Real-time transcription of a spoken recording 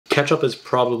Ketchup is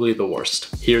probably the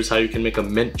worst. Here's how you can make a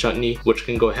mint chutney, which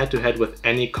can go head to head with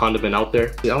any condiment out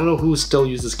there. I don't know who still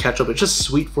uses ketchup. It's just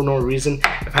sweet for no reason.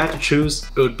 If I had to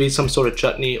choose, it would be some sort of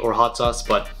chutney or hot sauce,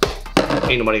 but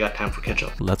ain't nobody got time for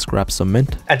ketchup. Let's grab some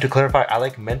mint. And to clarify, I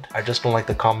like mint. I just don't like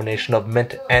the combination of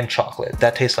mint and chocolate.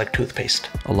 That tastes like toothpaste.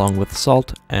 Along with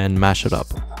salt, and mash it up.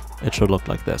 It should look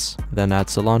like this. Then add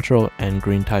cilantro and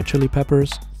green Thai chili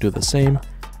peppers. Do the same.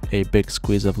 A big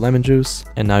squeeze of lemon juice,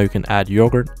 and now you can add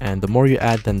yogurt, and the more you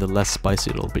add, then the less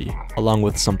spicy it'll be, along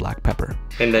with some black pepper.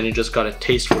 And then you just gotta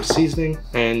taste for seasoning,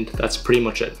 and that's pretty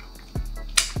much it.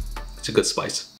 It's a good spice.